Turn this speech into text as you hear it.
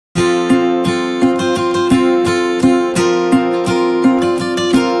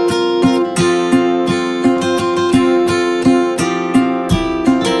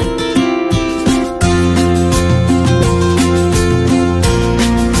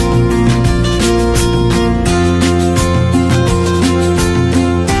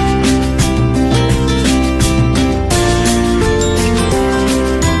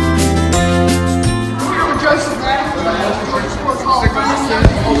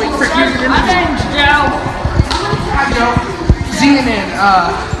CNN.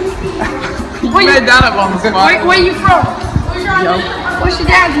 You made that up on the spot. Where you from? Joe. What's your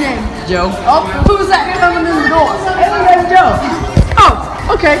dad's name? Joe. Oh, who's that coming in the door? Hey, my name's Joe.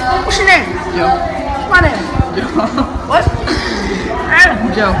 Oh, okay. What's your name? Joe. My name. Joe. What?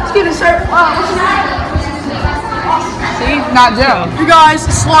 Adam. Joe. Excuse me, sir. What's your name? See? Not Joe. You guys,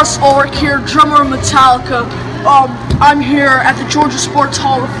 it's Lars Ulrich here, drummer of Metallica. I'm here at the Georgia Sports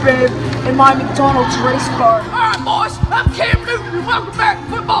Hall of Fame in my McDonald's race car. Alright boys, I'm Cam Newton and welcome back to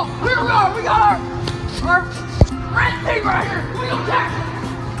football. Here we are, we got our red team right here. We go tackle.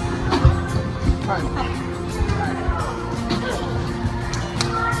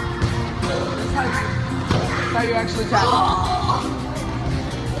 That's how you actually tackle.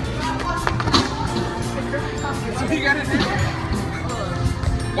 That's what you gotta do.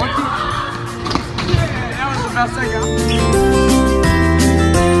 1, 2. Yeah, that was the best I got.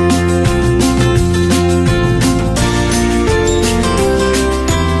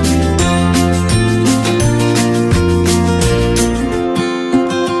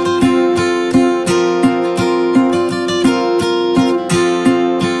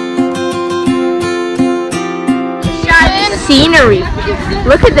 Scenery.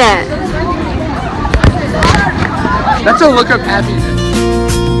 Look at that. That's a look of happiness.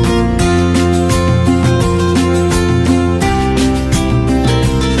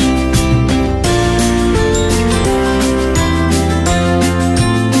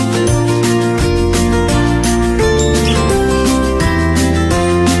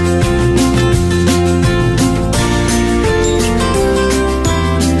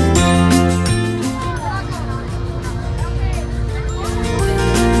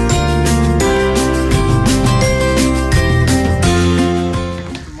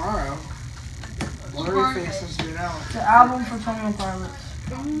 The album for 21 Pilots.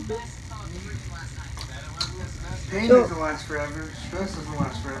 Pain doesn't last forever, stress doesn't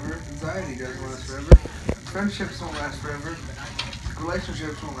last forever, anxiety doesn't last forever, friendships don't last forever,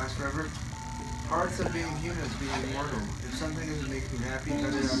 relationships won't last forever. Parts of being human is being immortal. If something doesn't make you happy,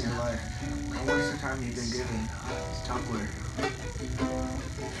 cut it out of your life. Don't waste the time you've been given. Tumblr.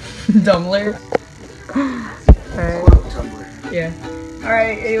 Tumblr? Alright. Tumblr. Yeah.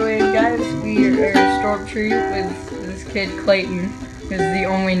 Alright, anyways guys, we are StormTree with this kid Clayton, who's the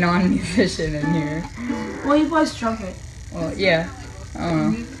only non-musician in here. Well, he plays trumpet. Well, yeah. I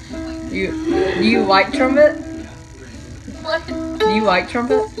don't know. Do you like trumpet? What? Do you like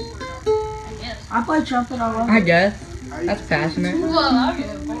trumpet? I play trumpet, I love it. I guess. That's passionate. Well, I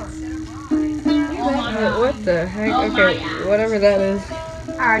get What the heck? Okay, whatever that is.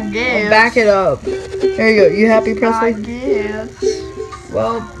 I guess. Back it up. There you go. You happy, Presley? I guess.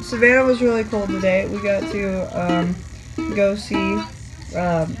 Well, Savannah was really cool today. We got to go see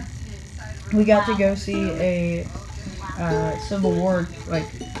a Civil War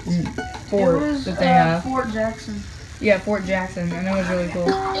fort that they have. Fort Jackson. Yeah, Fort Jackson, and it was really cool.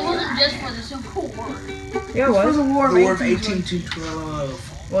 It wasn't just for the Civil War. Yeah, it was. For the War of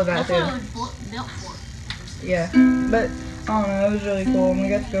 1812. Well, that That's what too. it was built for. Yeah, but I don't know. It was really cool, and we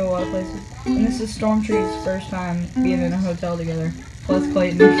got to go a lot of places. And this is StormTree's first time being in a hotel together. Plus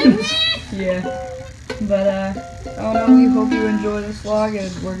Clayton. Yeah. But, I don't know, we hope you enjoy this vlog,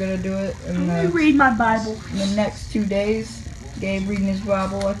 and we're gonna do it in read my Bible. in the next 2 days. Gabe reading his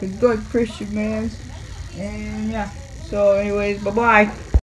Bible like a good Christian man. And, yeah. So, anyways, bye-bye.